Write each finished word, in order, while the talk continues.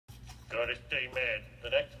Gotta stay mad. The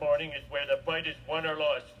next morning is where the fight is won or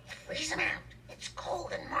lost. Reason out. It's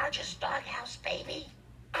cold in Marge's doghouse, baby.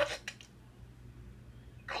 I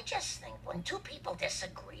just think when two people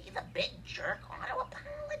disagree, the big jerk ought to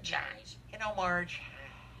apologize. You know, Marge,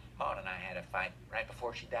 Maud and I had a fight right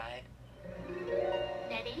before she died.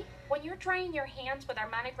 Nettie, when you're drying your hands with our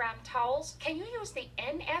monogram towels, can you use the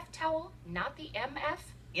NF towel, not the MF?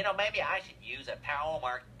 You know, maybe I should use a towel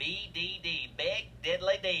marked BDD, Big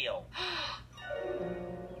Diddly Deal.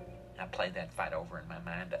 I played that fight over in my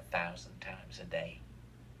mind 1,000 times a day.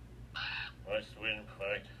 Must win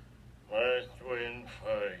fight. Must win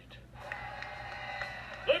fight.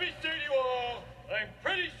 Let me say to you all, I'm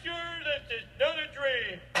pretty sure this is not a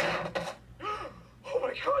dream. Oh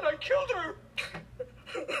my God, I killed her!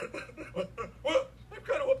 Well, I've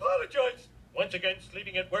got to apologize. Once again,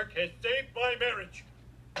 sleeping at work has saved my marriage.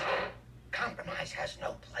 Compromise has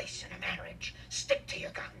no place in a marriage. Stick to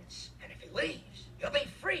your guns. And if he leaves, you'll be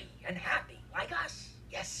free and happy, like us.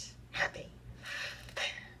 Yes, happy.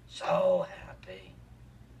 So happy.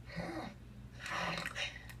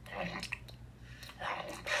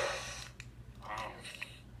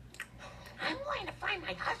 I'm going to find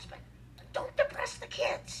my husband. Don't depress the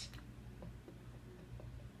kids.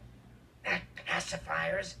 That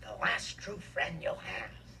pacifier's the last true friend you'll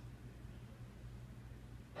have.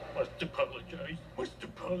 Must apologize. Must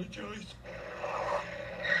apologize.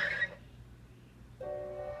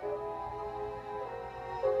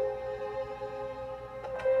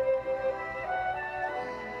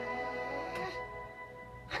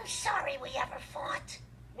 I'm sorry we ever fought.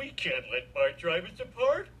 We can't let Bart drive us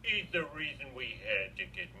apart. He's the reason we had to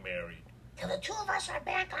get married. Till the two of us are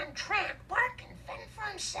back on track, Bart can fend for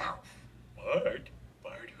himself. Bart?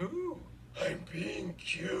 Bart who? I'm being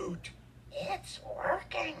cute. It's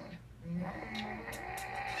working.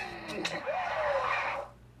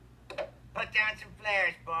 Put down some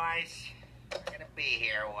flares, boys. We're gonna be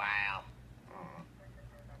here a while.